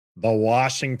The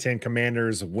Washington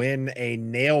Commanders win a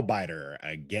nail biter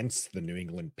against the New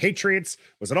England Patriots.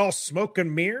 Was it all smoke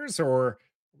and mirrors, or are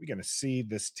we going to see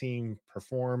this team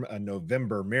perform a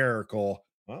November miracle?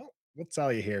 Well, we'll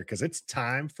tell you here because it's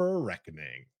time for a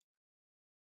reckoning.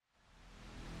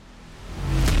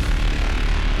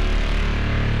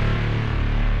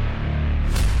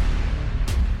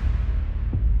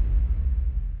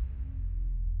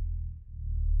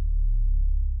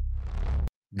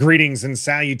 Greetings and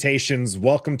salutations.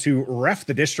 Welcome to Ref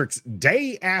the District's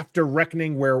Day After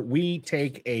Reckoning, where we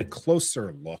take a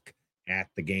closer look at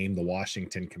the game the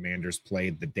Washington Commanders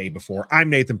played the day before. I'm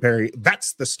Nathan Perry.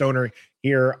 That's the Stoner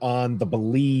here on the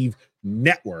Believe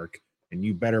Network. And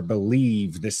you better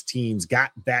believe this team's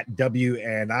got that W,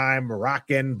 and I'm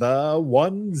rocking the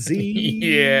onesie.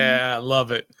 Yeah,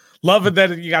 love it. Love it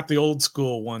that you got the old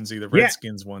school onesie, the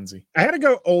Redskins onesie. I had to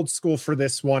go old school for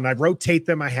this one. I rotate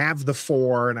them. I have the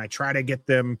four, and I try to get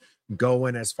them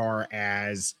going as far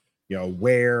as, you know,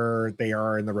 where they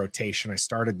are in the rotation. I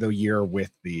started the year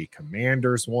with the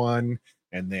Commanders one,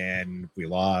 and then we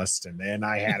lost, and then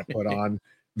I had to put on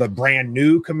the brand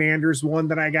new Commanders one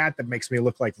that I got that makes me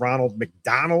look like Ronald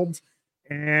McDonald.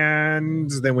 And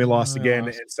then we lost again.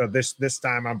 And so this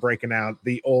time I'm breaking out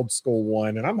the old school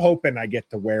one, and I'm hoping I get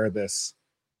to wear this,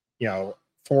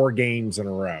 4 games in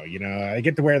a row. I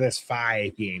get to wear this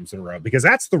 5 games in a row because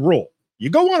that's the rule. You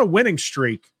go on a winning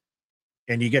streak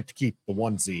and you get to keep the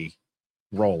onesie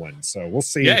rolling. So we'll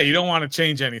see. Yeah, you don't want to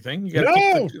change anything. You got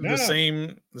to keep the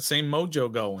same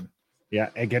mojo going. Yeah,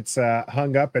 it gets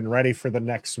hung up and ready for the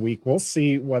next week. We'll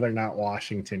see whether or not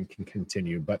Washington can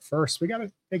continue. But first, we got to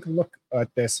take a look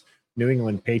at this New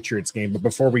England Patriots game. But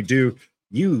before we do,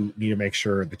 you need to make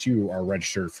sure that you are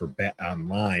registered for Bet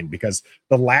Online, because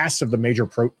the last of the major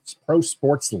pro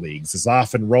sports leagues is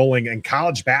off and rolling, and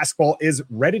college basketball is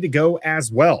ready to go as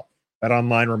well. Bet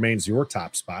Online remains your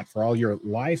top spot for all your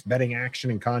live betting action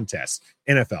and contests.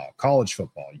 NFL, college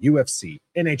football, UFC,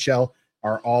 NHL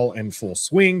are all in full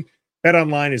swing.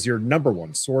 BetOnline is your number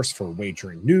one source for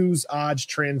wagering news, odds,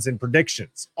 trends, and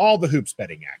predictions. All the hoops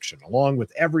betting action, along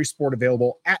with every sport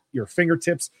available at your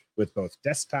fingertips with both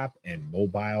desktop and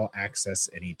mobile access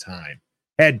anytime.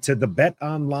 Head to the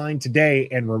BetOnline today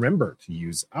and remember to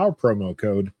use our promo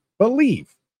code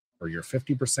BELIEVE for your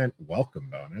 50% welcome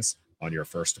bonus on your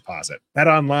first deposit.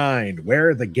 BetOnline,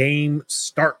 where the game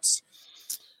starts.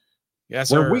 Yes,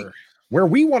 sir. Where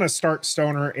we want to start,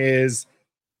 Stoner, is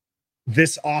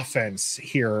this offense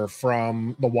here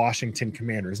from the Washington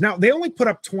Commanders. Now, they only put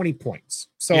up 20 points,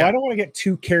 so I don't want to get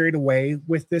too carried away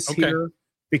with this here,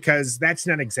 because that's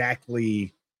not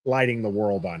exactly lighting the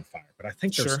world on fire. But I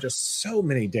think there's just so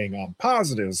many dang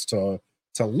positives to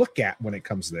look at when it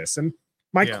comes to this. And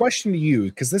my question to you,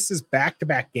 because this is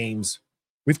back-to-back games,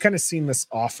 we've kind of seen this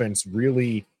offense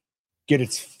really get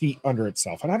its feet under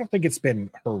itself. And I don't think it's been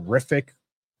horrific.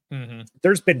 Mm-hmm.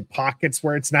 There's been pockets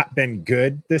where it's not been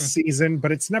good this season,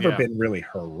 but it's never been really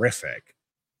horrific.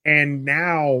 And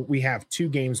now we have 2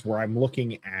 games where I'm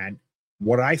looking at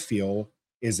what I feel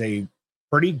is a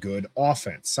pretty good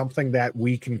offense, something that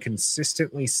we can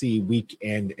consistently see week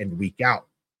in and week out.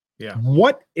 Yeah.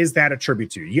 What is that a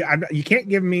tribute to? You can't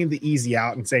give me the easy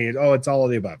out and say, oh, it's all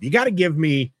of the above. You got to give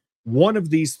me one of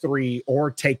these 3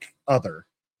 or take other.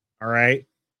 All right.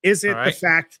 Is it the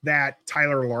fact that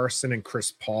Tyler Larson and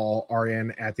Chris Paul are in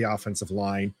at the offensive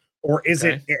line? Or is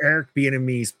it Eric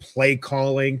Bieniemy's play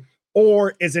calling?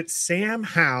 Or is it Sam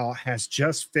Howell has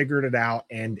just figured it out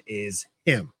and is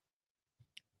him?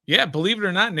 Yeah, believe it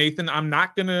or not, Nathan, I'm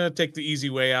not going to take the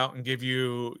easy way out and give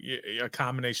you a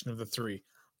combination of the 3.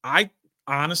 I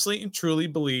honestly and truly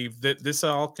believe that this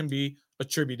all can be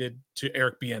attributed to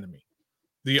Eric Bieniemy,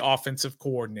 the offensive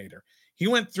coordinator. He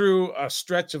went through a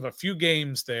stretch of a few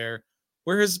games there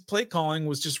where his play calling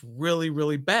was just really,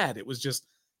 really bad. It was just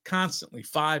constantly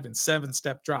 5 and 7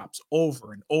 step drops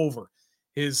over and over.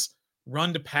 His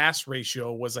run to pass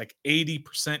ratio was like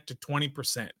 80% to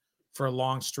 20% for a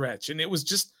long stretch. And it was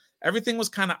just, everything was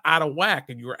kind of out of whack.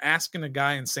 And you were asking a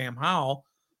guy in Sam Howell,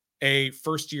 a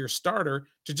first year starter,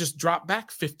 to just drop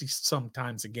back 50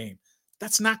 sometimes a game.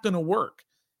 That's not going to work.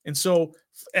 And so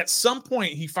at some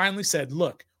point he finally said,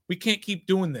 look, we can't keep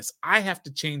doing this. I have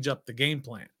to change up the game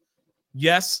plan.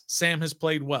 Yes, Sam has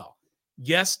played well.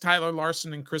 Yes, Tyler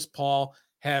Larson and Chris Paul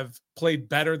have played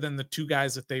better than the 2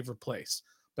 guys that they've replaced.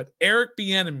 But Eric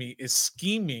Bieniemy is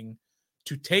scheming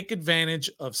to take advantage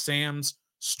of Sam's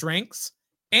strengths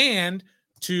and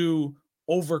to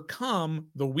overcome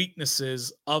the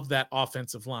weaknesses of that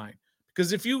offensive line.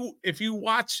 Because if you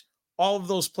watch all of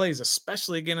those plays,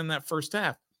 especially again in that first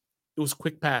half, it was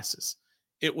quick passes.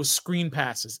 it was screen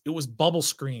passes, it was bubble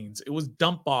screens, it was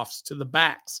dump offs to the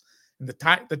backs. And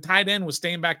the tight end was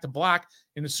staying back to block.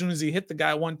 And as soon as he hit the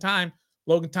guy one time,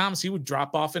 Logan Thomas, he would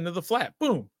drop off into the flat.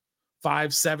 Boom,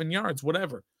 5-7 yards,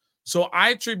 whatever. So I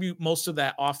attribute most of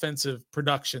that offensive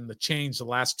production, the change the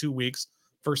last 2 weeks.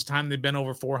 First time they've been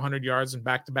over 400 yards in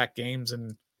back-to-back games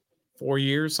in 4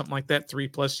 years, something like that,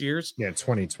 3+ years. Yeah,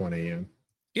 2020. Yeah.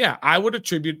 Yeah, I would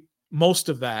attribute most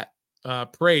of that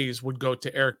praise would go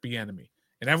to Eric Bieniemy.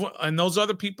 And everyone, and those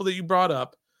other people that you brought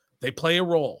up, they play a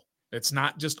role. It's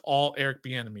not just all Eric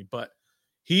Bieniemy, but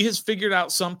he has figured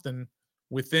out something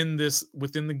within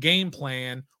the game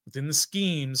plan, within the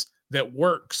schemes that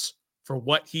works for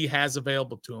what he has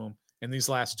available to him. And these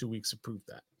last 2 weeks have proved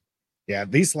that. Yeah,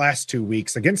 these last 2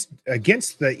 weeks against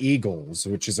the Eagles,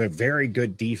 which is a very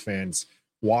good defense,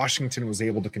 Washington was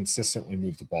able to consistently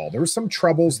move the ball. There were some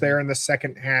troubles there in the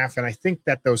second half, and I think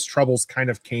that those troubles kind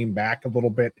of came back a little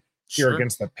bit here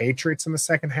against the Patriots in the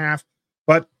second half.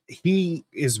 But he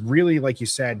is really, like you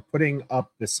said, putting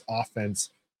up this offense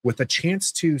with a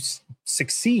chance to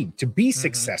succeed, to be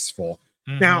successful.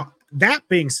 Now, that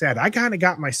being said, I kind of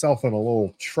got myself in a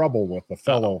little trouble with the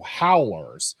fellow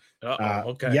Howlers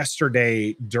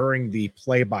yesterday during the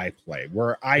play-by-play,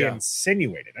 where I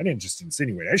insinuated, I didn't just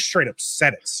insinuate, I straight up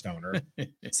said it, Stoner.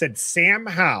 Said Sam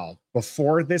Howell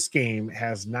before this game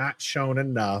has not shown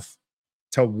enough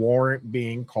to warrant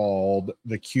being called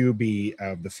the QB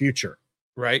of the future.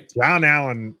 Right. John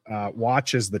Allen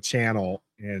watches the channel,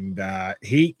 and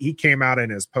he came out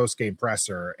in his post-game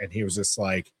presser, and he was just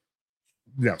like,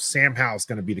 Sam Howell's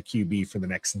going to be the QB for the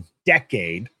next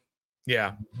decade.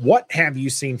 Yeah. What have you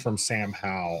seen from Sam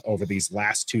Howell over these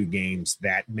last 2 games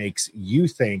that makes you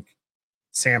think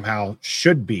Sam Howell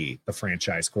should be the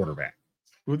franchise quarterback?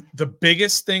 The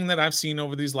biggest thing that I've seen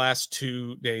over these last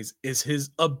 2 days is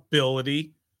his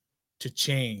ability to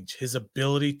change, his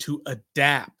ability to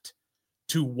adapt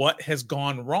to what has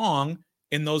gone wrong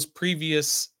in those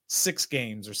previous 6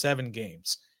 games or 7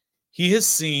 games. He has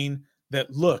seen that,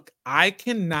 look, I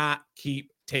cannot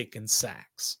keep taking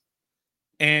sacks.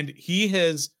 And he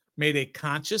has made a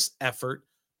conscious effort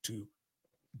to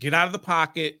get out of the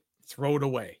pocket, throw it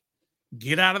away,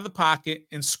 get out of the pocket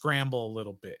and scramble a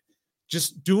little bit.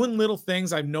 Just doing little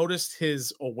things. I've noticed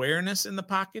his awareness in the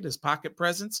pocket, his pocket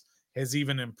presence has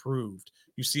even improved.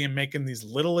 You see him making these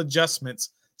little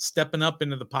adjustments, stepping up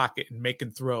into the pocket and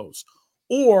making throws,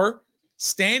 or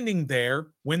standing there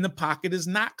when the pocket is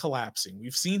not collapsing.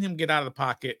 We've seen him get out of the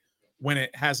pocket when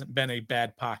it hasn't been a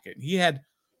bad pocket. He had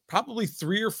probably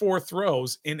 3 or 4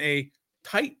 throws in a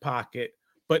tight pocket,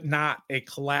 but not a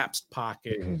collapsed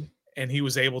pocket. And he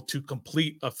was able to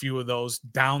complete a few of those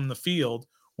down the field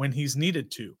when he's needed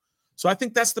to. So I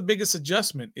think that's the biggest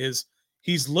adjustment is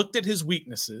he's looked at his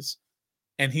weaknesses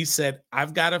and he said,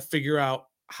 I've got to figure out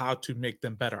how to make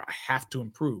them better. I have to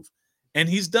improve. And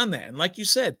he's done that. And like you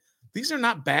said, these are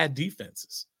not bad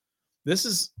defenses. This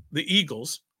is the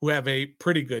Eagles, who have a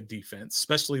pretty good defense,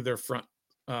 especially their front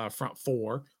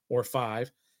 4 or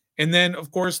 5. And then,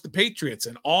 of course, the Patriots.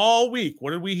 And all week,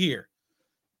 what did we hear?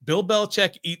 Bill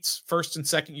Belichick eats first and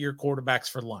second year quarterbacks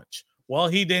for lunch. Well,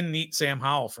 he didn't eat Sam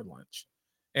Howell for lunch.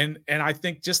 And I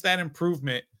think just that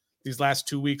improvement these last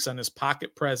 2 weeks on his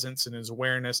pocket presence and his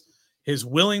awareness, his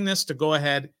willingness to go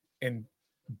ahead and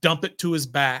dump it to his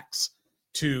backs,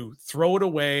 to throw it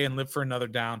away and live for another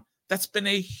down, that's been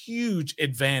a huge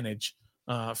advantage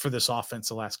for this offense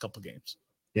the last couple of games.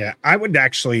 Yeah, I would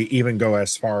actually even go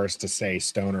as far as to say,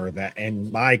 Stoner, that,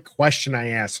 and my question I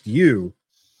asked you,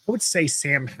 I would say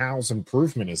Sam Howell's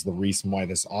improvement is the reason why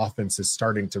this offense is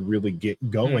starting to really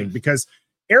get going, because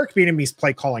Eric Bieniemy's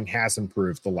play calling has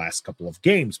improved the last couple of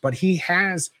games, but he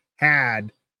has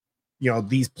had,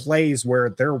 these plays where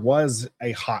there was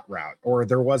a hot route or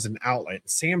there was an outlet.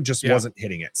 Sam just wasn't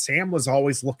hitting it. Sam was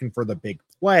always looking for the big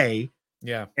play.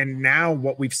 Yeah. And now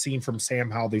what we've seen from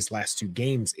Sam Howell these last 2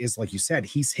 games is, like you said,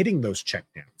 he's hitting those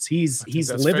checkdowns. He's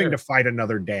living to fight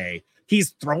another day.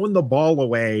 He's throwing the ball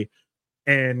away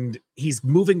and he's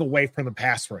moving away from the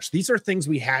pass rush. These are things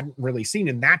we hadn't really seen.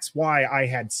 And that's why I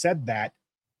had said that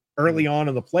early on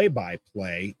in the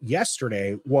play-by-play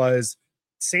yesterday was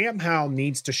Sam Howell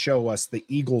needs to show us the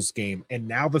Eagles game. And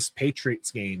now this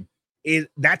Patriots game,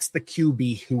 that's the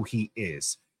QB who he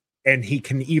is. And he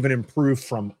can even improve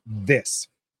from this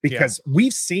because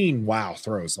we've seen wow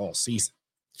throws all season.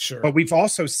 Sure. But we've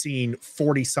also seen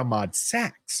 40 some odd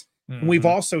sacks. And we've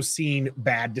also seen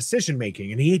bad decision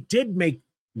making. And he did make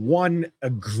one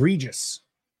egregious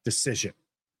decision.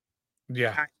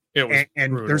 Yeah. It was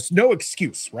and there's no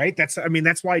excuse, right? That's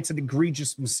why it's an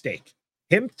egregious mistake.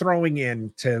 Him throwing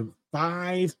in to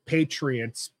 5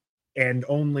 Patriots and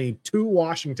only 2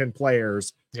 Washington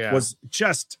players was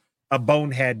just a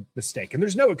bonehead mistake. And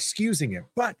there's no excusing it.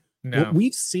 But what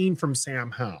we've seen from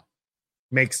Sam Howell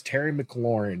makes Terry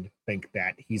McLaurin think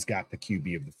that he's got the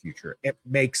QB of the future. It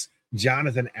makes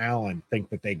Jonathan Allen think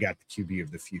that they got the QB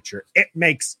of the future. It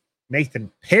makes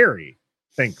Nathan Perry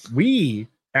think we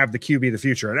have the QB of the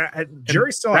future. And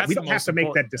jury still, we don't have to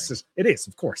make that decision. It is,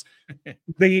 of course.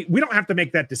 We don't have to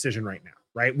make that decision right now,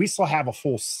 right? We still have a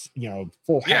full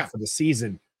half of the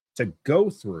season to go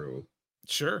through.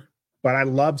 Sure. But I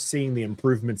love seeing the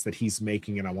improvements that he's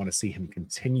making, and I want to see him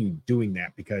continue doing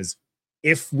that, because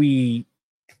if we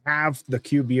have the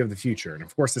QB of the future, and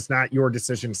of course it's not your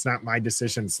decision, it's not my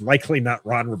decision, it's likely not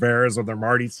Ron Rivera's or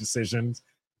Marty's decisions,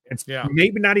 it's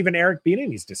maybe not even Eric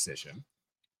Bieniemy's decision.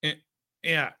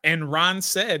 And Ron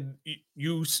said,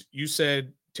 you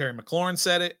said, Terry McLaurin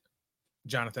said it,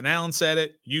 Jonathan Allen said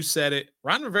it, you said it,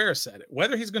 Ron Rivera said it.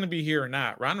 Whether he's going to be here or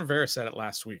not, Ron Rivera said it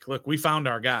last week. Look, we found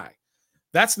our guy.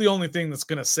 That's the only thing that's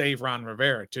going to save Ron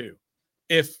Rivera too.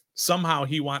 If somehow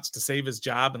he wants to save his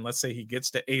job, and let's say he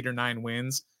gets to 8 or 9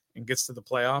 wins and gets to the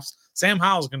playoffs, Sam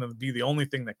Howell is going to be the only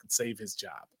thing that can save his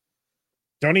job.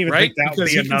 Don't even think that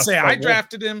because he can say, I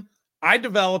drafted him, I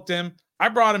developed him, I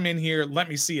brought him in here, let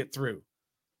me see it through.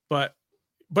 But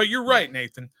you're right,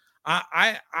 Nathan.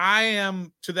 I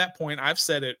am to that point. I've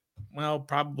said it, well,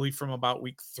 probably from about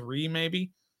week 3,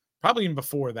 maybe, probably even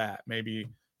before that, maybe,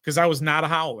 because I was not a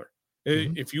howler.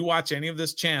 If you watch any of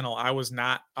this channel, I was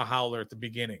not a howler at the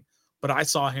beginning, but I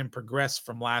saw him progress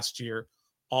from last year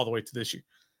all the way to this year.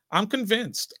 I'm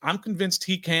convinced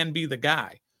he can be the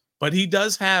guy, but he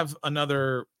does have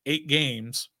another 8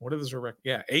 games. What is his record?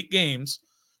 Yeah, 8 games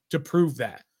to prove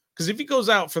that. Because if he goes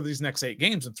out for these next 8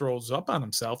 games and throws up on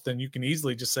himself, then you can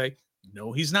easily just say,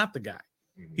 no, he's not the guy.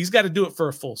 He's got to do it for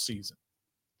a full season.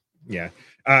 Yeah.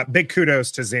 Big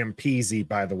kudos to Zampese,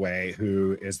 by the way,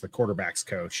 who is the quarterback's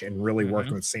coach, and really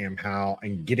working with Sam Howell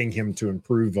and getting him to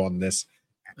improve on this,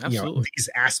 these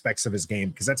aspects of his game,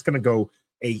 because that's going to go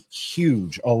a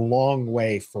long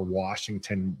way for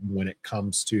Washington when it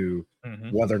comes to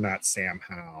whether or not Sam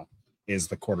Howell is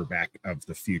the quarterback of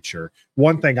the future.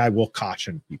 One thing I will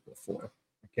caution people for,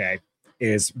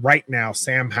 is right now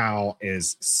Sam Howell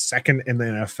is 2nd in the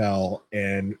NFL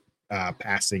in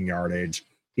passing yardage.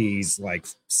 He's like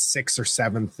 6th or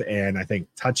 7th in, I think,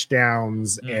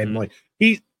 touchdowns, and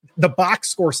the box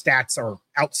score stats are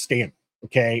outstanding.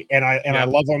 And I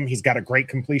love him. He's got a great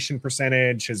completion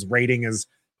percentage. His rating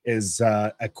is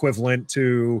equivalent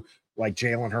to like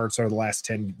Jalen Hurts over the last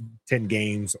 10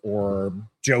 games, or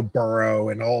Joe Burrow,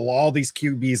 and all these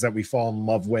QBs that we fall in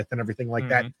love with and everything like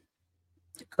that.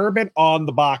 Curb it on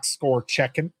the box score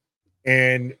checking,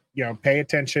 and pay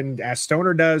attention as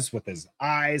Stoner does with his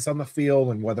eyes on the field,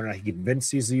 and whether or not he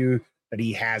convinces you that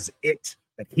he has it,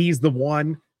 that he's the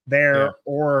one there,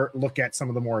 or look at some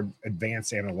of the more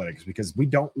advanced analytics, because we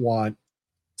don't want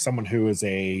someone who is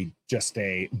just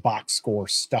a box score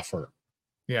stuffer.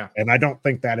 Yeah. And I don't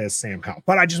think that is Sam Howell.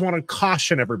 But I just want to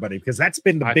caution everybody, because that's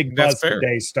been the big buzz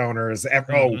today, Stoner, is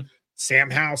Sam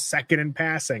Howell 2nd in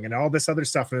passing and all this other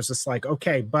stuff. And it's just like,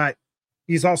 okay, but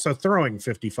he's also throwing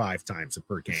 55 times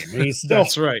per game. And he's still,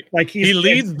 that's right. Like he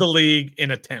leads the league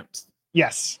in attempts.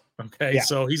 Yes. Okay. Yeah.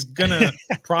 So he's gonna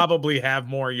probably have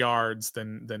more yards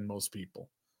than most people.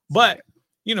 But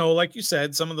like you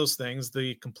said, some of those things,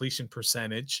 the completion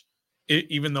percentage,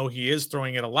 even though he is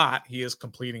throwing it a lot, he is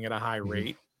completing at a high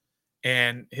rate.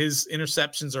 And his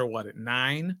interceptions are at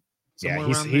 9?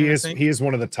 Yeah, he is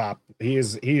one of the top. He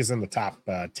is in the top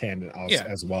 10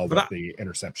 as well with the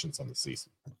interceptions on the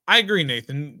season. I agree,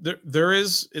 Nathan.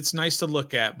 It's nice to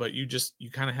look at, but you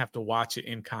kind of have to watch it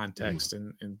in context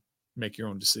and make your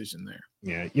own decision there.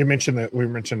 Yeah, we mentioned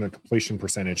the completion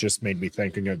percentage. Just made me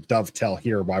think, dovetail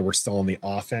here why we're still on the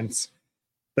offense.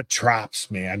 The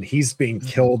drops, man, he's being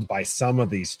killed by some of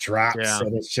these drops,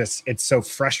 and it's so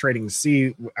frustrating to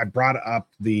see. I brought up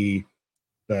the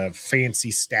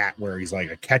fancy stat where he's like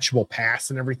a catchable pass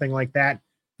and everything like that.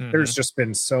 There's just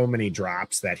been so many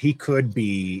drops that he could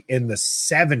be in the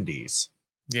 70s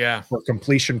for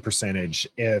completion percentage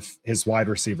if his wide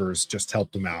receivers just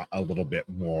helped him out a little bit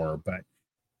more. But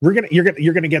you're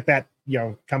gonna get that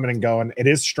coming and going. It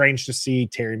is strange to see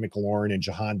Terry McLaurin and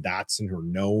Jahan Dotson, who are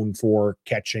known for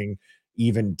catching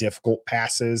even difficult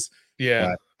passes.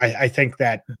 But I think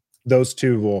that those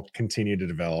two will continue to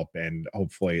develop, and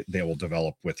hopefully they will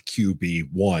develop with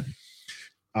QB1.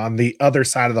 On the other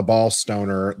side of the ball,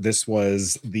 Stoner, this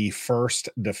was the first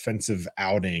defensive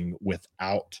outing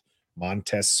without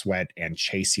Montez Sweat and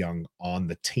Chase Young on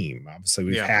the team. Obviously,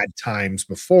 we've had times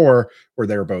before where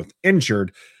they were both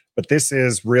injured, but this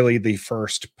is really the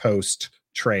first post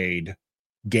trade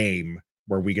game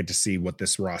where we get to see what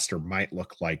this roster might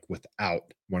look like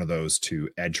without one of those two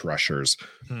edge rushers.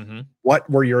 Mm-hmm. What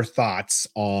were your thoughts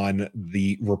on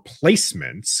the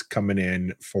replacements coming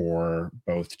in for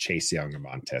both Chase Young and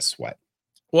Montez Sweat?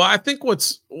 Well, I think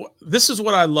this is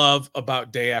what I love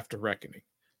about Day After Reckoning.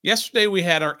 Yesterday, we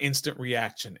had our instant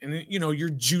reaction, and you're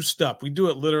juiced up. We do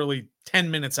it literally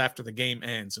 10 minutes after the game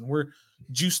ends, and we're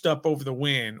juiced up over the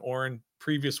win, or in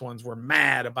previous ones, we're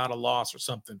mad about a loss or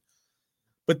something.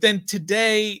 But then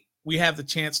today, we have the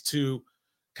chance to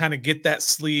kind of get that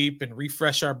sleep and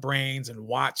refresh our brains and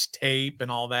watch tape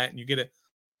and all that, and you get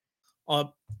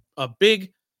a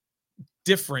big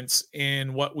difference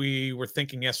in what we were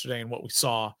thinking yesterday and what we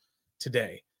saw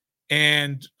today.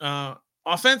 And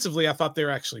offensively, I thought they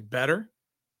were actually better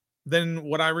than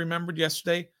what I remembered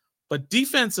yesterday. But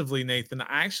defensively, Nathan,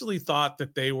 I actually thought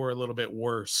that they were a little bit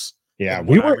worse. Yeah,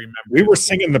 we were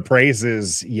singing the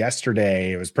praises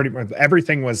yesterday. It was pretty much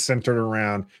everything was centered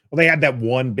around. Well, they had that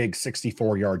one big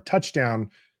 64-yard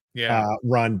touchdown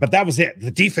run, but that was it.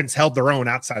 The defense held their own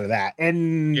outside of that,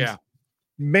 and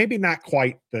maybe not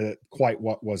quite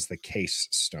what was the case,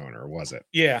 Stoner, was it?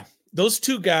 Yeah, those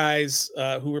two guys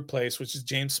who replaced, which is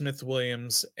James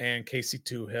Smith-Williams and Casey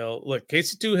Toohill. Look,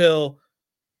 Casey Toohill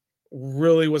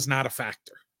really was not a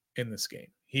factor in this game.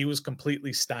 He was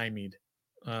completely stymied.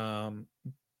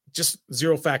 Just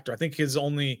zero factor. I think his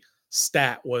only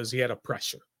stat was he had a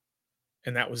pressure,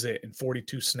 and that was it in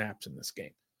 42 snaps in this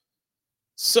game.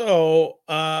 So,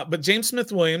 but James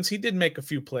Smith-Williams, he did make a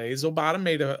few plays. Obata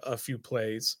made a few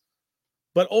plays,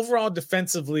 but overall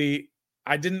defensively,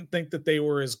 I didn't think that they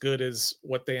were as good as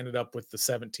what they ended up with, the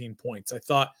 17 points. I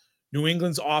thought New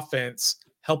England's offense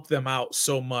helped them out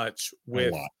so much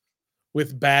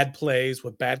with bad plays,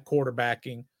 with bad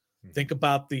quarterbacking. Think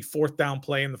about the fourth down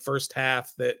play in the first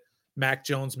half that Mac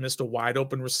Jones missed a wide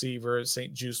open receiver.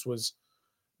 St. Juice was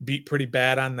beat pretty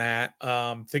bad on that.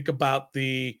 Think about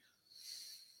the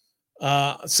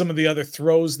some of the other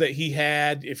throws that he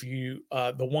had. If you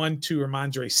the one to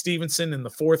Ramondre Stevenson in the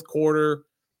fourth quarter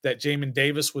that Jamin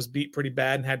Davis was beat pretty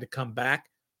bad and had to come back.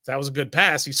 If that was a good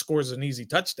pass, he scores an easy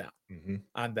touchdown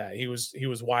on that. He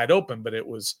was wide open, but it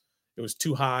was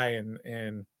too high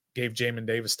and gave Jamin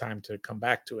Davis time to come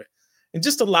back to it. And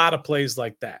just a lot of plays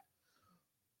like that.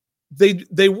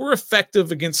 They were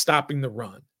effective against stopping the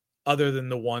run, other than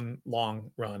the one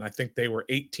long run. I think they were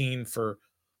 18 for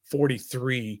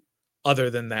 43 other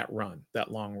than that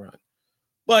long run.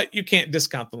 But you can't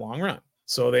discount the long run.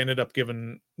 So they ended up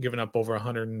giving up over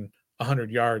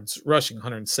 100 yards rushing,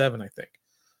 107, I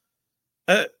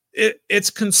think. It's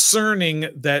concerning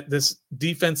that this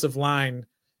defensive line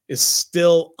is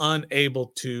still unable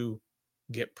to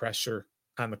get pressure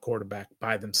on the quarterback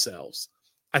by themselves.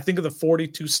 I think of the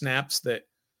 42 snaps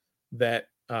that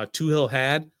Toohill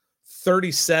had,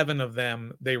 37 of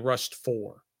them they rushed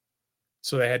 4.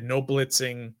 So they had no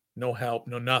blitzing, no help,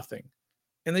 no nothing.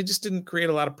 And they just didn't create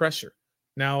a lot of pressure.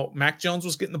 Now, Mac Jones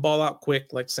was getting the ball out quick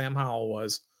like Sam Howell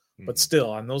was, but still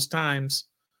on those times,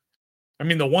 I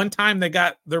mean, the one time they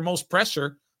got their most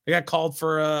pressure, they got called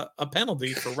for a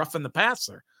penalty for roughing the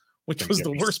passer, which was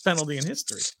the worst penalty in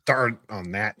history. Start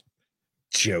on that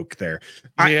joke there.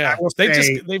 Yeah,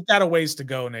 they've got a ways to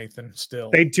go, Nathan.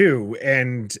 Still, they do,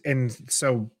 and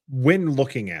so when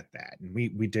looking at that, and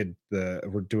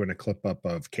we're doing a clip up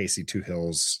of Casey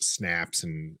Toohill's snaps,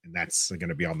 and that's going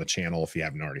to be on the channel if you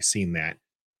haven't already seen that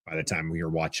by the time we are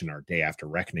watching our Day After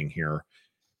Reckoning here,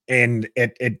 and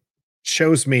it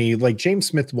shows me like James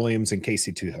Smith-Williams and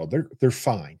Casey Toohill, they're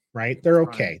fine, right? They're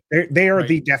okay. They are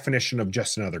the definition of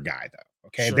just another guy, though.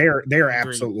 Okay, sure. They are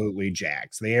absolutely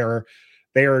Jags. They are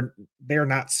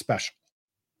not special.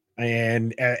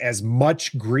 And as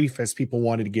much grief as people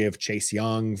wanted to give Chase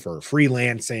Young for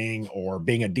freelancing or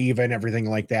being a diva and everything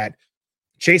like that,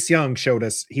 Chase Young showed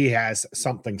us he has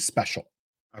something special.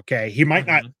 Okay, he might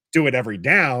not do it every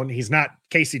down. He's not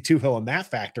Casey Toohill in that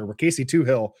factor. Where Casey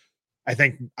Toohill, I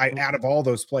think out of all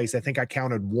those plays, I think I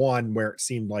counted one where it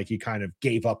seemed like he kind of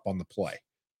gave up on the play.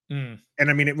 And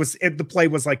I mean, the play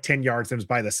was like 10 yards and it was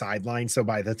by the sideline. So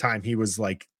by the time he was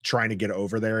like trying to get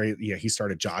over there, he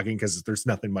started jogging because there's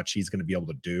nothing much he's going to be able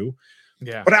to do.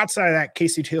 Yeah. But outside of that,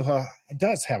 Casey Toohill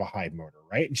does have a high motor,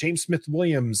 right? And James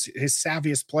Smith-Williams, his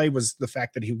savviest play was the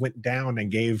fact that he went down and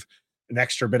gave an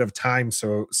extra bit of time.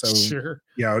 So sure.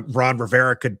 Ron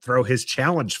Rivera could throw his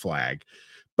challenge flag.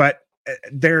 But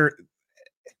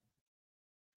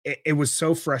it was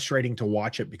so frustrating to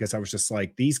watch it because I was just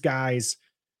like, these guys,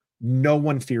 no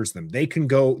one fears them. They can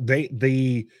go,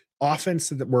 the offense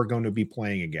that we're going to be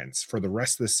playing against for the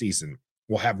rest of the season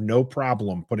will have no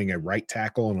problem putting a right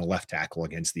tackle and a left tackle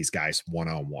against these guys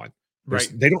one-on-one.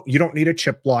 Right. You don't need to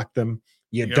chip block them.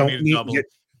 You don't need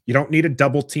you don't need to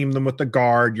double team them with the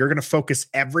guard. You're going to focus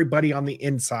everybody on the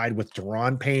inside with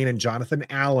Deron Payne and Jonathan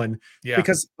Allen,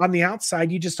 because on the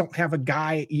outside, you just don't have a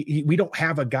guy. We don't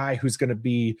have a guy who's going to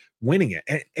be winning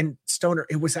it. And Stoner,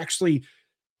 it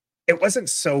wasn't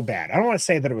so bad. I don't want to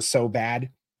say that it was so bad.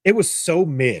 It was so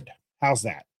mid. How's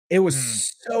that? It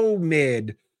was so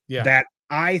mid that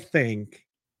I think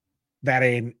that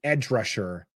an edge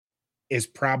rusher is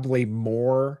probably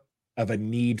more of a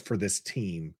need for this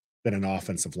team than an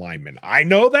offensive lineman. I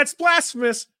know that's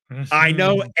blasphemous. I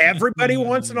know everybody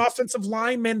wants an offensive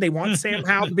lineman. They want Sam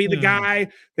Howell to be the guy.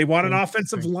 They want an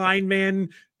offensive lineman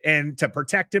and to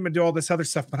protect him and do all this other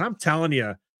stuff. But I'm telling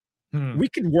you, we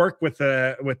can work with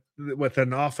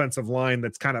an offensive line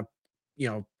that's kind of,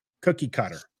 cookie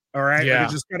cutter. All right. Yeah.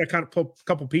 Just got to kind of pull a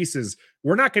couple pieces.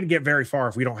 We're not going to get very far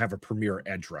if we don't have a premier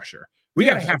edge rusher. We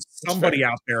got to have somebody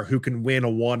out there who can win a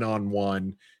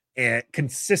one-on-one and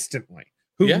consistently,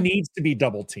 who needs to be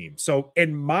double teamed. So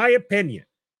in my opinion,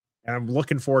 and I'm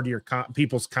looking forward to your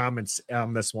people's comments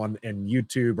on this one in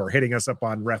YouTube or hitting us up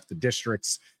on Ref the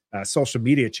District's social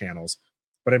media channels.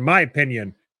 But in my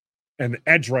opinion, an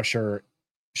edge rusher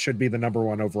should be the number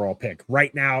one overall pick.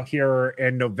 Right now, here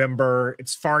in November,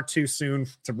 it's far too soon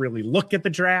to really look at the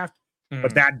draft.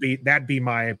 But that'd be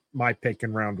my pick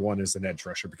in round one as an edge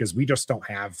rusher, because we just don't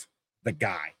have the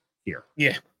guy here.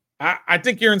 Yeah. I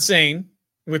think you're insane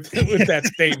with that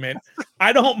statement.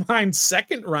 I don't mind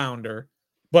second rounder,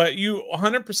 but you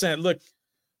 100% look,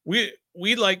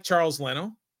 we like Charles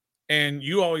Leno, and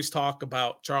you always talk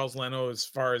about Charles Leno as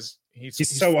far as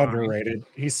he's so fine. Underrated.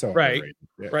 He's so underrated.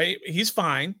 Yeah. Right. He's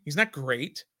fine. He's not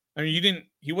great. I mean,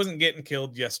 he wasn't getting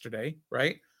killed yesterday,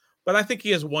 right? But I think he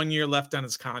has 1 year left on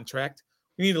his contract.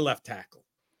 We need a left tackle,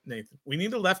 Nathan. We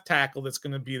need a left tackle that's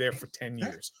going to be there for 10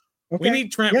 years. Okay. We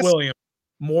need Trent Williams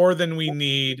more than we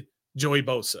need Joey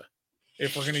Bosa,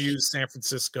 if we're going to use San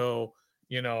Francisco,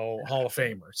 Hall of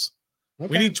Famers.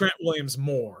 Okay. We need Trent Williams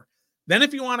more. Then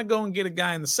if you want to go and get a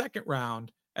guy in the second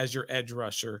round as your edge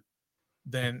rusher,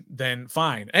 then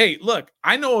fine. Hey, look,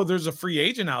 I know there's a free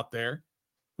agent out there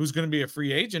who's going to be a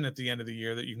free agent at the end of the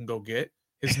year that you can go get.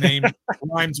 His name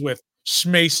rhymes with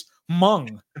Schmace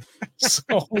Mung. So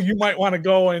you might want to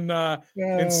go and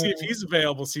see if he's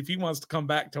available, see if he wants to come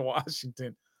back to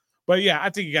Washington. But yeah,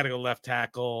 I think you got to go left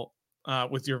tackle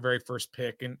with your very first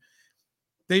pick. And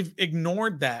they've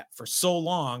ignored that for so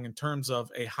long in terms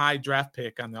of a high draft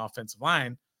pick on the offensive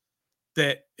line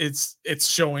that it's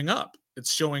showing up.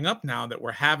 It's showing up now that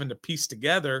we're having to piece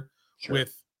together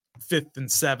with 5th and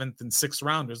 7th and 6th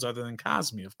rounders, other than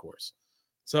Cosme, of course.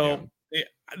 So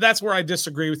that's where I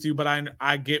disagree with you, but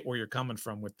I get where you're coming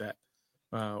from with that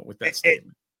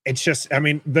statement. It's just, I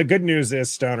mean, the good news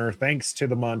is, Stoner, thanks to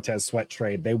the Montez Sweat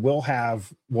trade, they will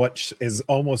have what is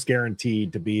almost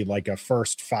guaranteed to be like a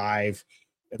first 5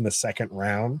 in the second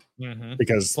round,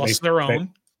 because plus their own,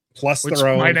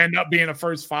 might end up being a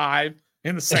first 5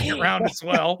 in the second round as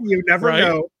well. You never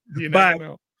know. You never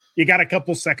know. You got a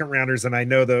couple second rounders, and I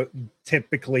know that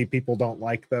typically people don't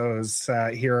like those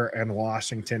here in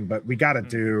Washington, but we got to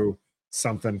do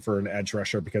something for an edge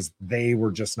rusher because they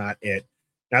were just not it.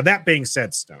 Now, that being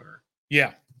said, Stoner.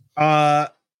 Yeah. I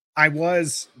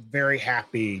was very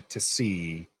happy to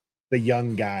see the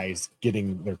young guys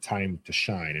getting their time to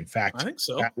shine. In fact, I think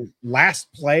so. That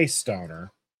last play,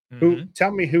 Stoner,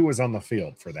 tell me who was on the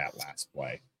field for that last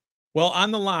play. Well,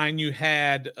 on the line, you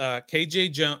had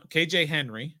KJ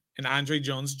Henry and Andre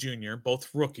Jones Jr., both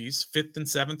rookies, 5th and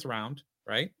 7th round,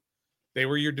 right? They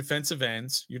were your defensive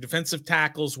ends. Your defensive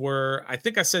tackles were, I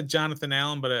think I said Jonathan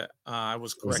Allen, but I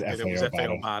was corrected. It was F.A.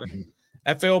 Obata.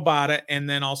 F.A. Obata, and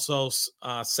then also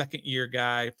second-year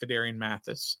guy, Fedarian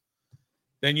Mathis.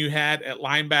 Then you had at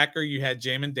linebacker, you had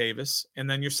Jamin Davis. And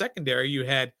then your secondary, you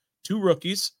had 2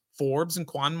 rookies, Forbes and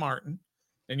Quan Martin.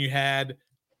 Then you had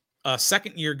a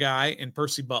second-year guy in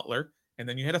Percy Butler. And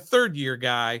then you had a third-year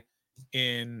guy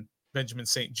in Benjamin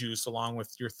St. Juste, along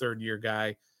with your third-year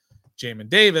guy, Jamin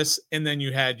Davis. And then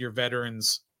you had your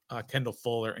veterans, Kendall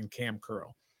Fuller and Cam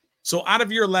Curl. So out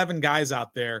of your 11 guys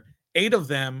out there, 8 of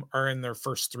them are in their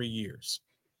first 3 years.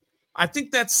 I think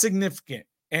that's significant.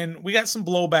 And we got some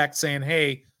blowback saying,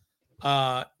 hey,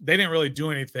 they didn't really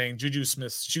do anything. Juju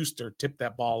Smith-Schuster tipped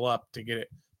that ball up to get it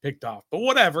picked off. But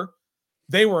whatever.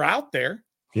 They were out there.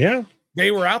 Yeah.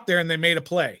 They were out there and they made a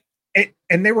play.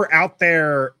 And they were out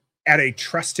there at a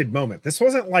trusted moment. This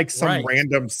wasn't like some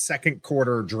random second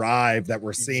quarter drive that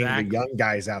we're seeing the young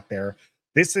guys out there.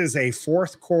 This is a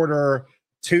fourth quarter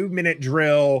 2-minute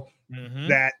drill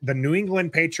that the New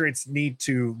England Patriots need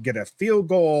to get a field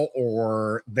goal,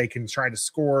 or they can try to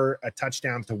score a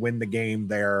touchdown to win the game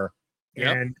there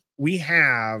Yep. And we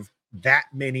have that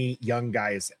many young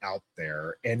guys out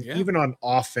there. And even on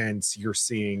offense, you're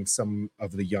seeing some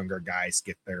of the younger guys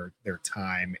get their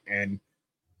time. And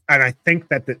I think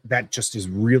that just is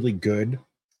really good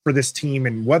for this team.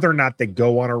 And whether or not they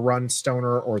go on a run,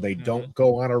 Stoner, or they don't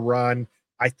go on a run,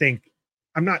 I think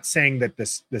I'm not saying that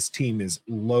this team is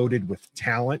loaded with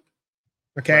talent.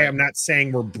 Okay. Right. I'm not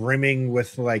saying we're brimming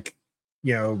with like,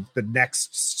 the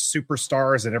next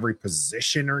superstars at every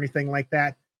position or anything like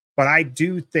that. But I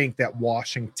do think that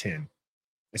Washington,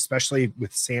 especially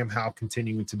with Sam Howell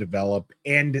continuing to develop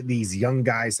and these young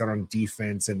guys out on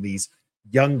defense and these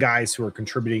young guys who are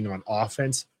contributing on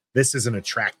offense, this is an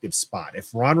attractive spot.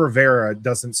 If Ron Rivera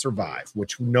doesn't survive,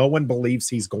 which no one believes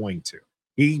he's going to,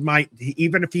 he might,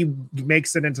 even if he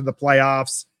makes it into the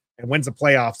playoffs and wins a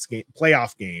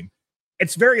playoff game,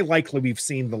 it's very likely we've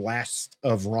seen the last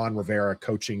of Ron Rivera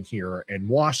coaching here in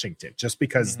Washington, just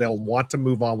because they'll want to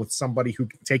move on with somebody who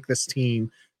can take this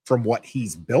team from what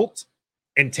he's built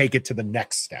and take it to the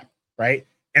next step, right?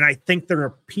 And I think there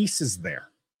are pieces there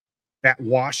that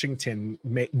Washington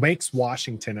makes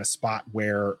Washington a spot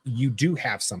where you do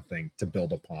have something to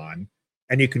build upon,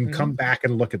 and you can come back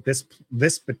and look at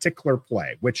this particular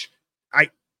play, which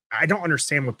I don't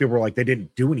understand when people are like, they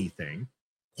didn't do anything.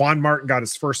 Quan Martin got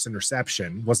his first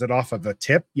interception. Was it off of a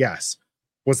tip? Yes.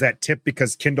 Was that tip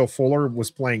because Kendall Fuller was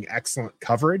playing excellent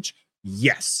coverage?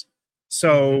 Yes.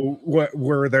 So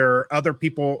were there other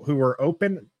people who were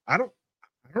open? I don't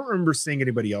remember seeing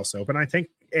anybody else open. I think,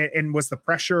 and was the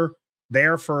pressure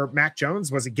there for Mac Jones?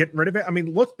 Was it getting rid of it? I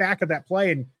mean, look back at that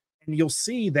play and you'll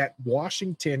see that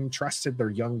Washington trusted their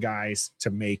young guys to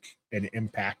make an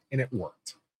impact, and it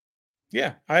worked.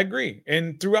 Yeah, I agree.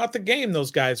 And throughout the game,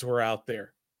 those guys were out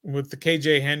there with the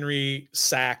KJ Henry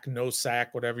sack, no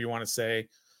sack, whatever you want to say.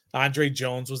 Andre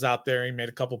Jones was out there. He made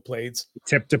a couple plays.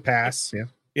 Tip to pass. Yeah.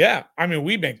 Yeah. I mean,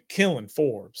 we've been killing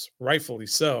Forbes, rightfully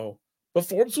so. But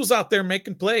Forbes was out there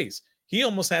making plays. He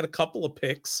almost had a couple of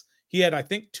picks. He had, I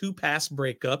think, 2 pass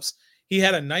breakups. He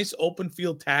had a nice open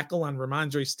field tackle on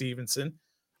Ramondre Stevenson.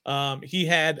 He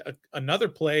had another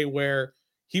play where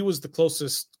he was the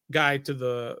closest guy to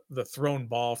the thrown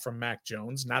ball from Mac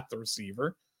Jones, not the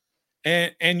receiver.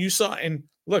 And you saw, and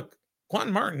look,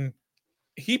 Quan Martin,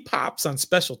 he pops on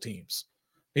special teams.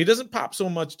 He doesn't pop so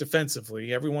much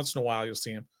defensively. Every once in a while you'll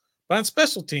see him. But on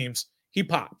special teams, he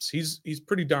pops. He's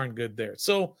pretty darn good there.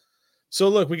 So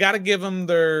look, we got to give them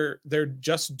their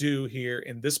just due here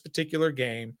in this particular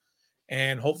game.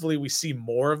 And hopefully we see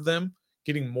more of them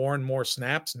getting more and more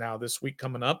snaps now this week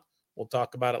coming up. We'll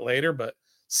talk about it later, but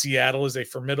Seattle is a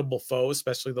formidable foe,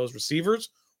 especially those receivers.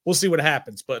 We'll see what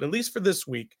happens. But at least for this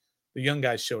week, the young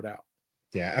guys showed out.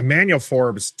 Yeah, Emmanuel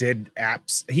Forbes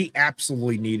he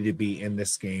absolutely needed to be in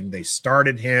this game. They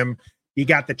started him. He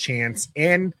got the chance,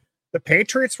 and the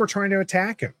Patriots were trying to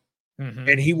attack him.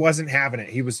 And he wasn't having it.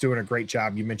 He was doing a great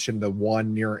job. You mentioned the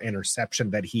one near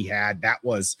interception that he had. That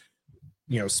was,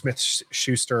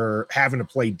 Smith-Schuster having to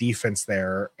play defense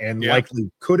there and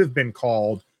likely could have been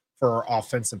called for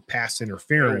offensive pass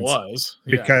interference. It was.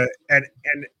 Because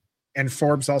and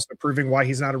Forbes also proving why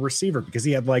he's not a receiver, because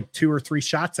he had like 2 or 3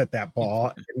 shots at that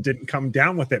ball and didn't come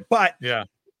down with it. But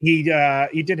he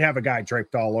did have a guy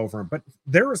draped all over him. But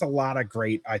there was a lot of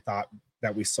great, I thought,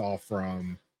 that we saw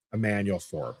from Emmanuel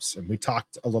Forbes, and we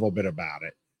talked a little bit about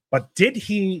it. But did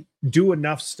he do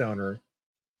enough, Stoner,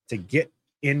 to get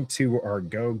into our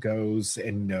go-goes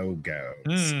and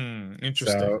no-goes?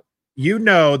 Interesting.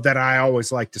 So, that I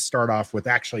always like to start off with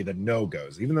actually the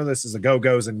no-goes, even though this is a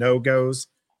go-goes and no-goes.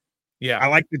 Yeah, I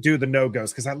like to do the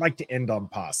no-goes because I like to end on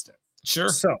positive. Sure.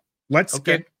 So let's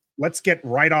get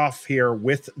right off here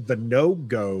with the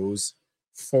no-goes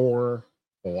for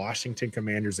the Washington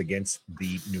Commanders against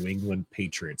the New England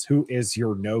Patriots. Who is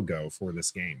your no-go for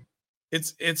this game?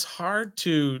 It's hard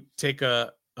to take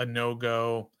a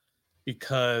no-go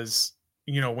because,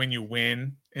 when you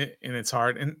win and it's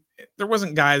hard. And there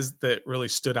wasn't guys that really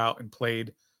stood out and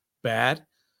played bad.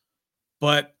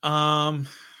 But,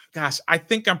 gosh, I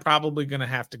think I'm probably going to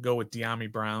have to go with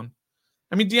De'Ami Brown.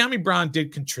 I mean, De'Ami Brown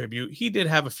did contribute. He did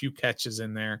have a few catches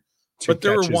in there. But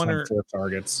there were 4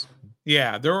 targets.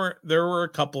 Yeah, there were a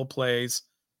couple of plays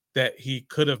that he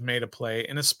could have made a play.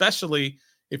 And especially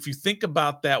if you think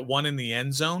about that one in the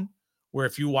end zone, where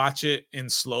if you watch it in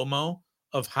slow-mo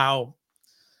of how,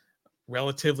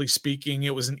 relatively speaking,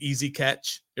 it was an easy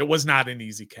catch. It was not an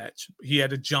easy catch. He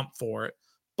had to jump for it.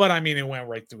 But, I mean, it went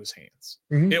right through his hands.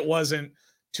 It wasn't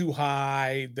too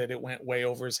high that it went way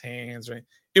over his hands. Right?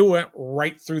 It went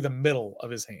right through the middle of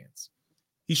his hands.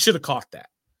 He should have caught that.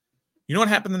 You know what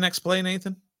happened the next play,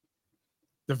 Nathan?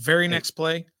 The very next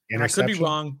play, and I could be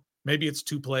wrong. Maybe it's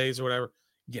 2 plays or whatever.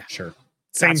 Yeah. Sure.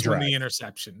 Same That's drive. when the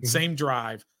interception. Mm-hmm. Same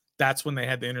drive. That's when they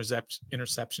had the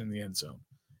interception in the end zone.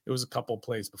 It was a couple of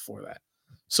plays before that.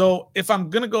 So if I'm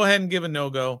going to go ahead and give a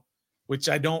no-go, which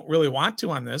I don't really want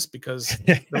to on this because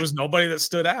there was nobody that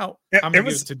stood out, I'm going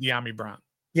to give it to De'Ami Brown.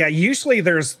 Yeah, usually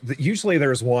there's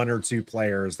 1 or 2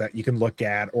 players that you can look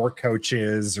at, or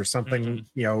coaches or something,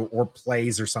 or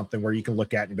plays or something where you can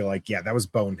look at and be like, yeah, that was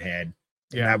bonehead.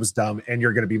 And that was dumb. And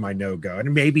you're going to be my no-go.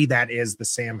 And maybe that is the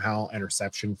Sam Howell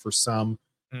interception for some,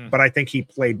 but I think he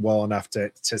played well enough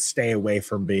to stay away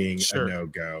from being a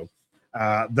no-go.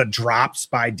 The drops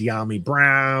by De'Ami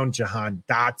Brown, Jahan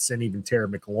Dotson, even Terry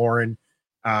McLaurin,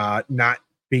 not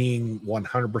being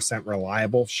 100%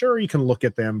 reliable. Sure, you can look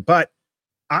at them, but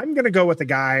I'm going to go with a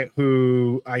guy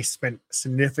who I spent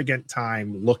significant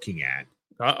time looking at.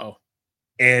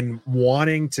 And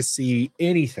wanting to see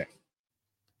anything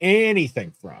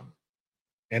from.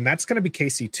 And that's going to be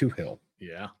Casey Toohill.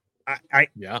 Yeah.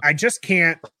 I just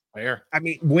can't. Fair. I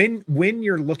mean, when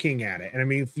you're looking at it, and I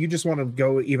mean, if you just want to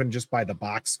go even just by the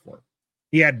box score,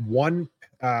 he had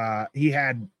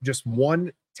just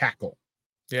 1 tackle.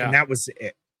 Yeah. And that was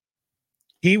it.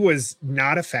 He was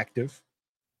not effective.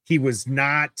 He was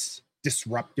not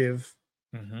disruptive.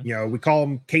 We call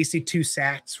him Casey 2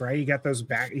 sacks, right? He got those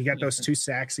back. He got those 2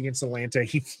 sacks against Atlanta.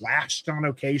 He flashed on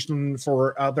occasion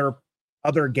for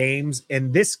other games.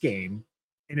 In this game,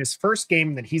 in his first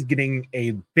game, that he's getting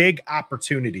a big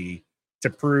opportunity to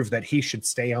prove that he should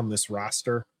stay on this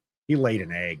roster, he laid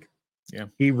an egg. Yeah,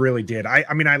 he really did.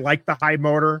 I mean, I like the high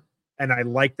motor, and I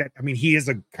like that. I mean, he is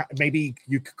maybe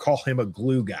you could call him a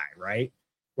glue guy, right?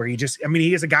 Where he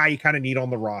is a guy you kind of need on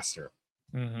the roster,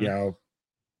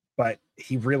 but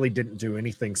he really didn't do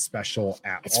anything special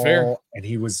at all. Fair. And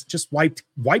he was just wiped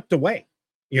away.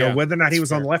 Whether or not he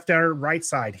was on left or right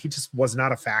side, he just was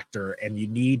not a factor. And you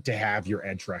need to have your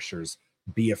edge rushers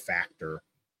be a factor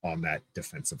on that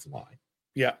defensive line.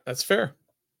 Yeah, that's fair.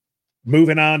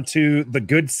 Moving on to the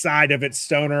good side of it,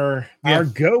 Stoner, our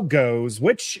go-goes,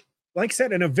 which, like I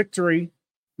said, in a victory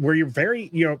where you're very,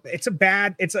 it's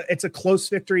a close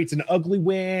victory. It's an ugly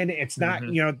win. It's not,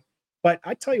 but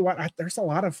I tell you what, there's a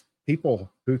lot of people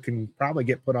who can probably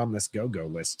get put on this go-go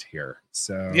list here.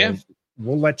 So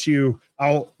we'll let you,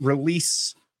 I'll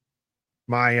release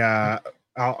my,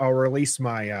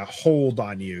 hold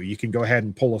on you. You can go ahead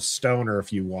and pull a Stoner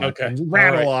if you want. Okay. And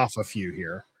rattle off a few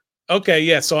here. Okay.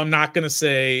 Yeah. So I'm not going to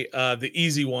say the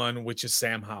easy one, which is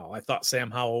Sam Howell. I thought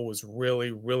Sam Howell was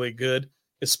really, really good,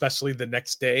 especially the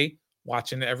next day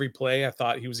watching every play. I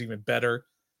thought he was even better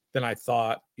than I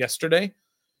thought yesterday.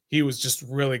 He was just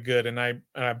really good. And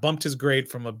I bumped his grade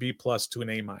from a B+ to an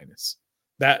A-.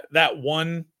 That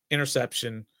 1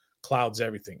 interception clouds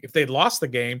everything. If they'd lost the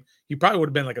game, he probably would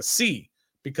have been like a C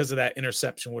because of that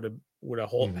interception would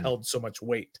have held so much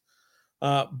weight.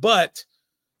 But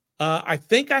I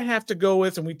think I have to go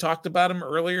with, and we talked about him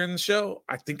earlier in the show,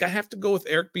 I think I have to go with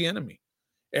Eric Bieniemy.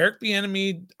 Eric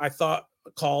Bieniemy, I thought,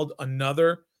 called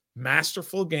another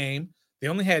masterful game. They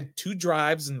only had 2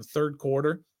 drives in the third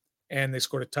quarter, and they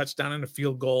scored a touchdown and a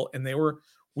field goal. And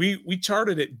we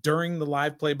charted it during the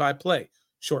live play-by-play.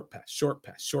 Short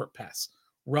pass,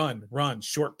 run,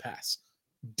 short pass,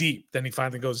 deep. Then he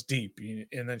finally goes deep,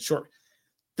 and then short.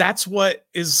 That's what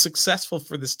is successful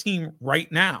for this team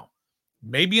right now.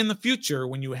 Maybe in the future,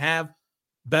 when you have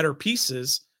better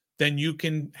pieces, then you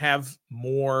can have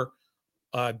more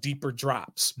deeper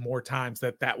drops, more times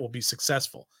that will be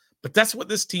successful. But that's what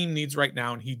this team needs right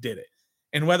now, and he did it.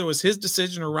 And whether it was his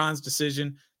decision or Ron's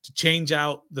decision to change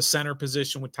out the center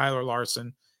position with Tyler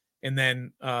Larson, and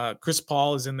then Chris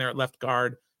Paul is in there at left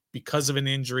guard because of an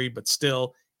injury, but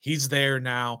still he's there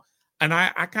now. And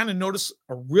I kind of noticed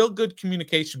a real good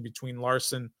communication between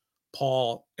Larson,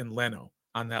 Paul, and Leno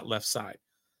on that left side.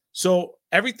 So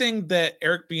everything that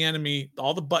Eric Bieniemy,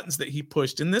 all the buttons that he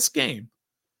pushed in this game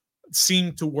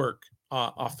seemed to work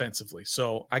offensively.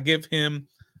 So I give him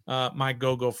my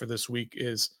go-go for this week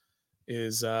is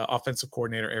offensive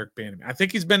coordinator Eric Bieniemy. I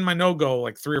think he's been my no-go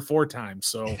like 3 or 4 times.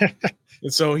 So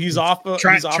he's off.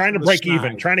 Trying to break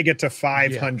even, trying to get to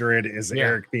 500 is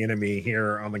Eric Bieniemy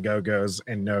here on the go-goes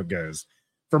and no-goes.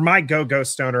 For my go-go,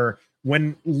 Stoner,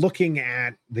 when looking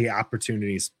at the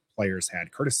opportunities players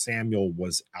had, Curtis Samuel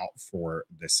was out for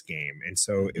this game. And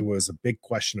so it was a big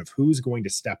question of who's going to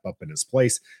step up in his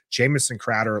place. Jamison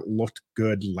Crowder looked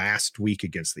good last week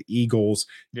against the Eagles,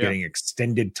 getting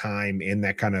extended time in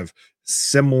that kind of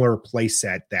similar play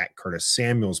set that Curtis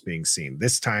Samuel's being seen.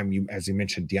 This time, as you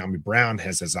mentioned, De'Ami Brown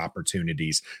has his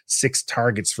opportunities, 6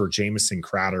 targets for Jamison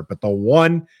Crowder. But the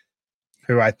one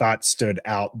who I thought stood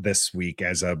out this week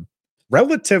as a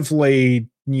relatively,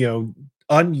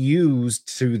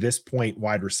 unused to this point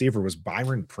wide receiver was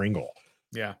Byron Pringle.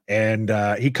 Yeah. And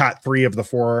he caught 3 of the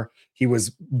 4. He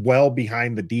was well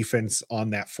behind the defense on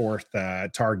that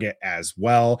 4th target as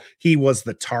well. He was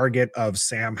the target of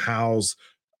Sam Howell's,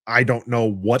 I don't know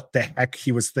what the heck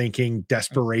he was thinking,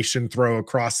 desperation throw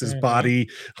across his body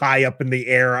high up in the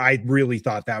air. I really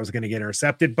thought that was going to get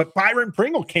intercepted, but Byron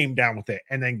Pringle came down with it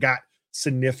and then got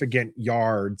significant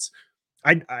yards.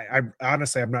 I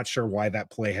honestly, I'm not sure why that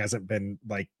play hasn't been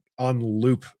like on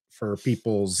loop for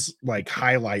people's like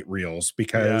highlight reels,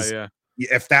 because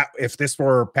if this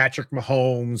were Patrick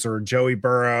Mahomes or Joey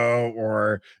Burrow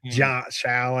or Josh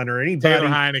Allen or anybody, Taylor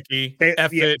Heineke,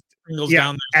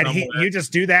 down there and you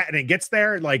just do that and it gets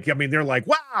there. Like, I mean, they're like,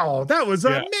 wow, that was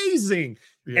amazing.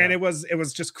 And it was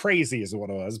just crazy is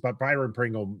what it was. But Byron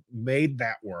Pringle made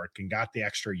that work and got the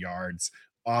extra yards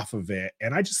off of it.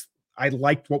 And I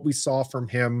liked what we saw from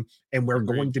him, and we're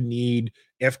going to need,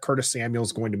 if Curtis Samuel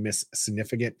is going to miss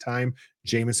significant time,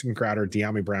 Jamison Crowder,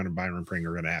 De'Ami Brown, and Byron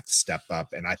Pringle are going to have to step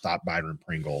up. And I thought Byron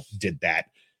Pringle did that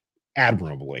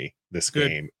admirably this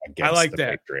game against the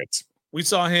Patriots. We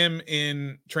saw him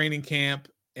in training camp,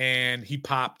 and he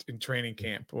popped in training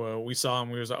camp. Well, we saw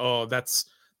him. We was like, oh, that's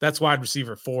wide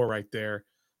receiver 4 right there,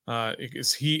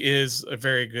 because he is a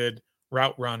very good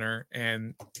route runner,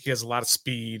 and he has a lot of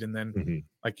speed. And then,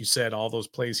 like you said, all those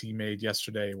plays he made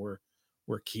yesterday were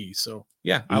key. So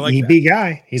yeah, I like EB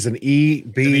guy. He's an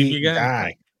EB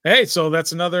guy. Hey, so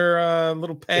that's another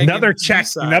little peg. Another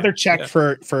check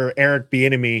for Eric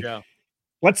Bieniemy. Yeah.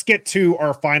 Let's get to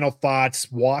our final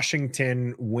thoughts.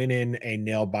 Washington winning a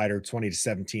nail biter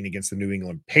 20-17 against the New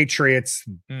England Patriots.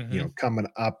 Coming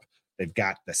up, they've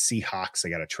got the Seahawks. They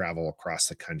got to travel across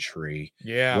the country.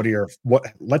 Yeah.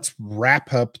 Let's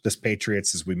wrap up this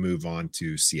Patriots as we move on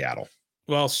to Seattle.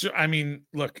 Well, I mean,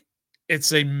 look,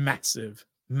 it's a massive,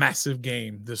 massive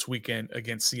game this weekend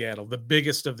against Seattle. The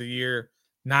biggest of the year,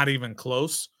 not even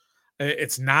close.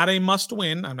 It's not a must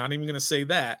win. I'm not even going to say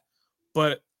that,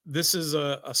 but this is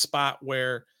a spot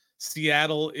where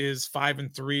Seattle is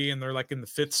 5-3 and they're like in the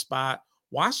 5th spot.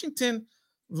 Washington,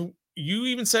 you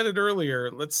even said it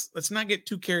earlier. Let's not get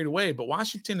too carried away, but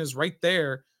Washington is right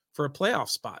there for a playoff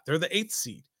spot. They're the 8th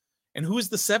seed. And who is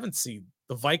the 7th seed?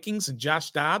 The Vikings and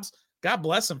Josh Dobbs. God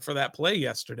bless him for that play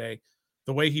yesterday,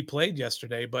 the way he played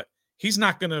yesterday, but he's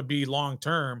not going to be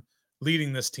long-term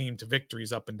leading this team to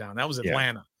victories up and down. That was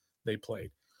Atlanta they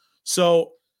played.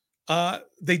 So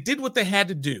they did what they had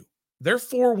to do. Their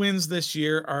 4 wins this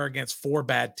year are against 4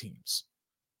 bad teams,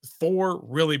 4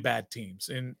 really bad teams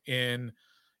in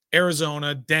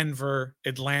Arizona, Denver,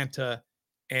 Atlanta,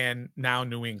 and now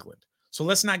New England. So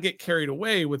let's not get carried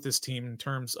away with this team in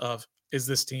terms of, is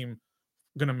this team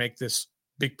going to make this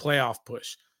big playoff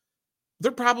push?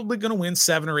 They're probably going to win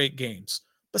 7 or 8 games,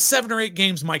 but 7 or 8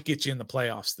 games might get you in the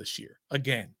playoffs this year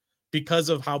again, because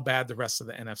of how bad the rest of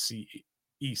the NFC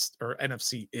East or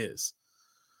NFC is.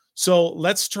 So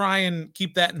let's try and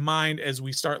keep that in mind as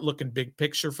we start looking big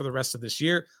picture for the rest of this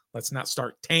year. Let's not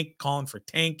start calling for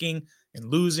tanking and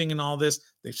losing and all this.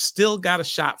 They've still got a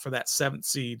shot for that 7th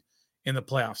seed in the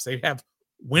playoffs. They have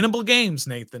winnable games,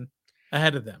 Nathan,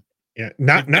 ahead of them. Yeah,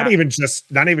 not even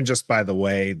just by the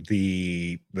way,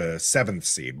 the 7th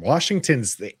seed.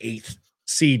 Washington's the 8th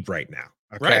seed right now.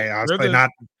 Okay. Right.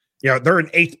 They're in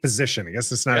 8th position. I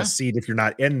guess it's not a seed if you're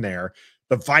not in there.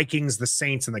 The Vikings, the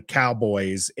Saints, and the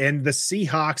Cowboys, and the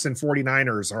Seahawks and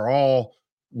 49ers are all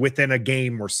within a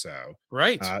game or so.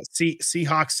 Right.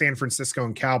 Seahawks, San Francisco,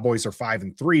 and Cowboys are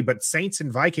 5-3, but Saints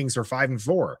and Vikings are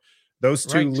 5-4. Those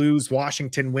two lose.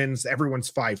 Washington wins. Everyone's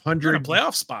 500. You're in a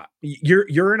playoff spot.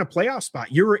 You're in a playoff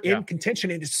spot. You're in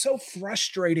contention. It is so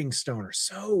frustrating, Stoner.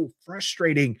 So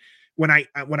frustrating when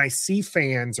I see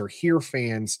fans or hear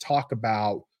fans talk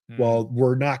about, well,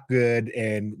 we're not good,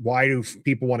 and why do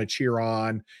people want to cheer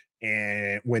on?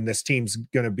 And when this team's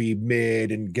going to be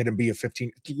mid and going to be a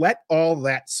 15, let all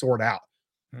that sort out.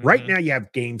 Right now, you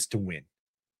have games to win.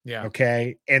 Yeah.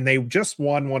 Okay. And they just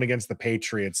won one against the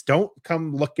Patriots. Don't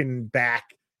come looking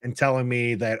back and telling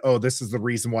me that, oh, this is the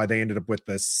reason why they ended up with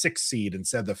the 6th seed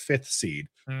instead of the 5th seed.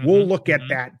 We'll look at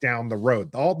that down the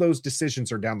road. All those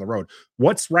decisions are down the road.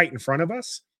 What's right in front of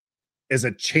us is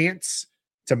a chance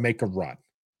to make a run.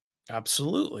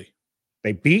 Absolutely.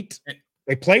 They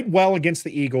played well against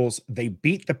the Eagles. They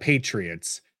beat the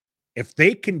Patriots. If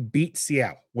they can beat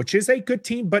Seattle, which is a good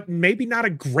team, but maybe not a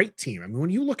great team. I mean, when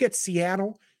you look at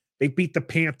Seattle, they beat the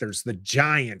Panthers, the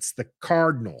Giants, the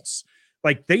Cardinals.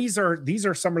 Like these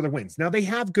are some of the wins. Now they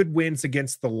have good wins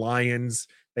against the Lions.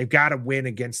 They've got a win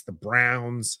against the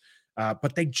Browns,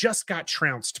 but they just got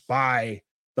trounced by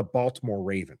the Baltimore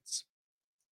Ravens.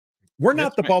 We're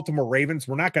not the Baltimore Ravens.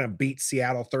 We're not going to beat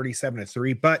Seattle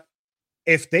 37-3, but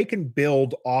if they can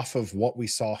build off of what we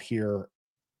saw here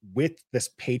with this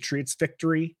Patriots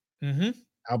victory,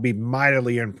 I'll be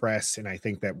mightily impressed. And I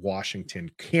think that Washington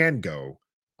can go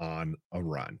on a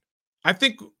run. I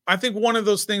think one of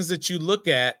those things that you look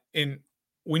at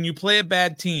when you play a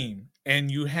bad team and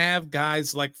you have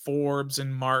guys like Forbes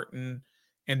and Martin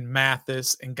and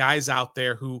Mathis and guys out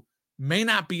there who may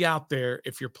not be out there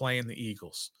if you're playing the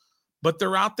Eagles, but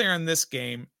they're out there in this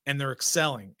game and they're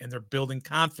excelling and they're building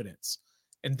confidence.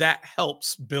 And that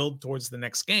helps build towards the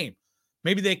next game.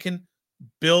 Maybe they can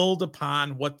build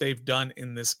upon what they've done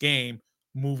in this game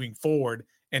moving forward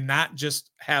and not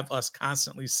just have us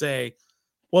constantly say,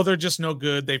 well, they're just no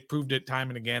good. They've proved it time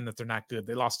and again that they're not good.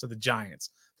 They lost to the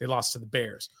Giants. They lost to the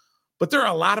Bears. But there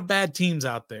are a lot of bad teams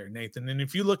out there, Nathan. And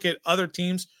if you look at other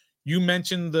teams, you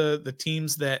mentioned the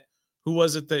teams that, who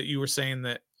was it that you were saying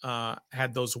that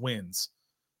had those wins?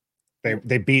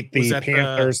 They beat the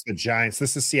Panthers, the Giants.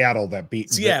 This is Seattle that beat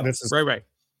Seattle. This is right.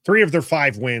 3 of their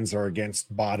 5 wins are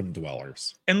against bottom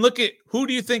dwellers. And look at who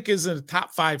do you think is a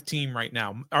top 5 team right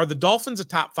now? Are the Dolphins a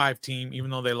top 5 team, even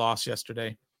though they lost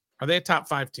yesterday? Are they a top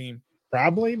 5 team?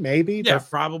 Probably, maybe. Yeah,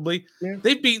 probably. Yeah.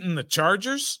 They've beaten the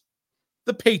Chargers,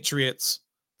 the Patriots,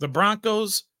 the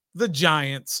Broncos, the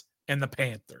Giants, and the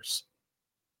Panthers.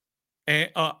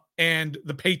 And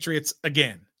the Patriots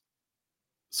again.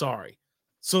 Sorry.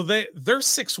 So their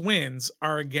 6 wins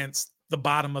are against the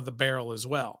bottom of the barrel as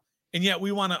well. And yet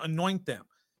we want to anoint them.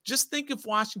 Just think if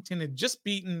Washington had just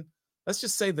beaten, let's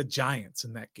just say the Giants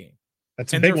in that game.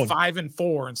 That's a big one.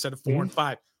 5-4 instead of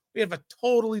 4-5. We have a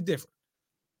totally different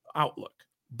outlook.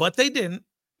 But they didn't,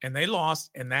 and they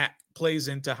lost, and that plays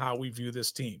into how we view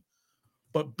this team.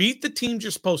 But beat the teams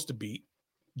you're supposed to beat.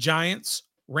 Giants,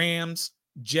 Rams,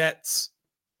 Jets.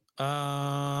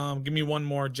 Give me one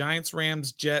more. Giants,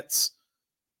 Rams, Jets.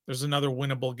 There's another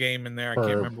winnable game in there. I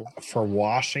can't remember. For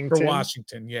Washington? For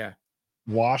Washington, yeah.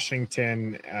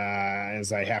 Washington,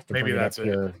 as I have to bring it up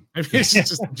here. Maybe it's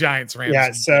just the Giants, Rams.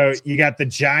 Yeah, so you got the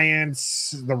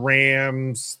Giants, the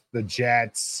Rams, the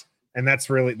Jets, and that's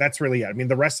really it. I mean,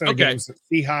 the rest of the games,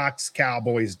 Seahawks,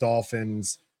 Cowboys,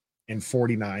 Dolphins, and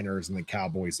 49ers, and the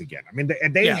Cowboys again. I mean,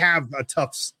 they have a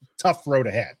tough road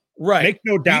ahead. Right. Make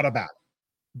no doubt about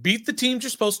it. Beat the teams you're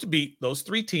supposed to beat, those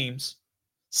 3 teams.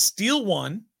 Steal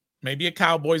one, maybe a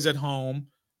Cowboys at home,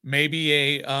 maybe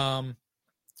a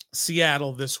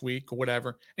Seattle this week or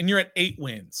whatever, and you're at 8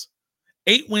 wins.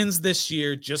 8 wins this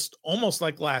year, just almost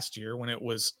like last year when it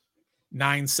was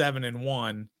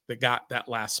 9-7-1 that got that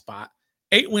last spot.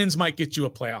 8 wins might get you a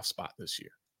playoff spot this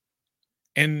year.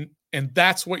 And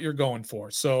that's what you're going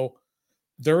for. So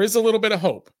there is a little bit of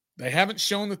hope. They haven't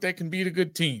shown that they can beat a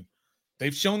good team.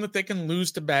 They've shown that they can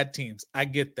lose to bad teams. I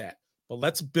get that. But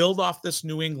let's build off this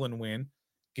New England win.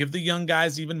 Give the young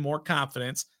guys even more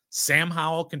confidence. Sam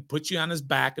Howell can put you on his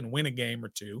back and win a game or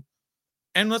 2.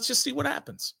 And let's just see what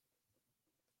happens.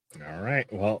 All right.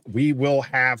 Well, we will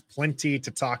have plenty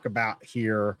to talk about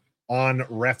here on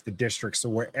Ref the District. So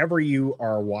wherever you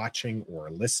are watching or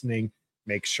listening,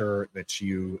 make sure that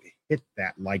you hit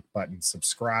that like button,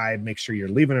 subscribe. Make sure you're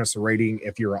leaving us a rating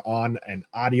if you're on an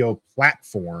audio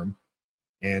platform.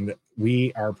 And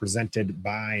we are presented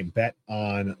by Bet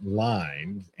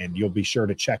Online, and you'll be sure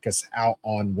to check us out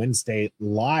on Wednesday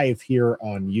live here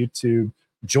on YouTube.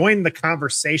 Join the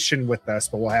conversation with us,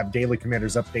 but we'll have daily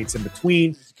Commanders updates in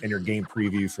between, and your game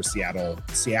preview for Seattle.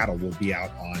 Seattle will be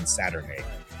out on Saturday.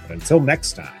 But until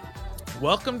next time,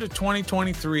 welcome to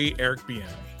 2023, Eric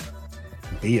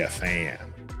Bieniemy. Be a fan.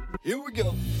 Here we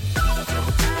go.